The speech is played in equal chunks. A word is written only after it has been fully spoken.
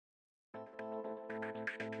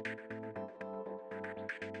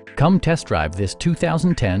Come test drive this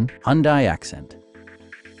 2010 Hyundai Accent.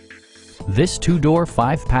 This two-door,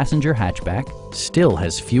 five-passenger hatchback still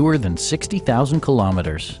has fewer than 60,000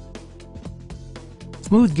 kilometers.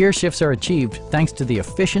 Smooth gear shifts are achieved thanks to the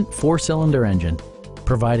efficient four-cylinder engine,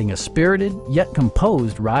 providing a spirited yet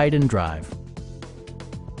composed ride and drive.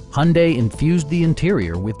 Hyundai infused the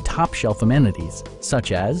interior with top-shelf amenities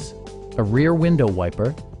such as a rear window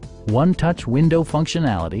wiper, one-touch window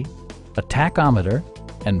functionality, a tachometer,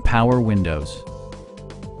 and power windows.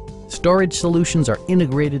 Storage solutions are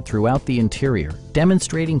integrated throughout the interior,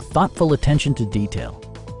 demonstrating thoughtful attention to detail.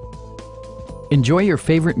 Enjoy your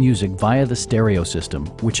favorite music via the stereo system,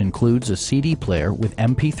 which includes a CD player with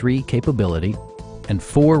MP3 capability and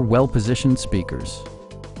 4 well-positioned speakers.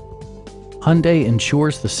 Hyundai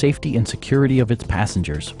ensures the safety and security of its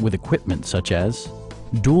passengers with equipment such as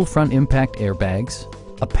dual front impact airbags,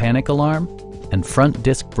 a panic alarm, and front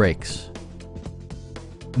disc brakes.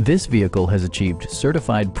 This vehicle has achieved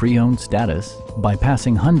certified pre-owned status by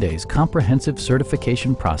passing Hyundai's comprehensive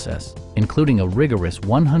certification process, including a rigorous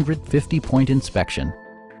 150-point inspection.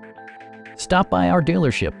 Stop by our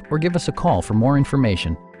dealership or give us a call for more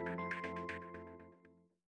information.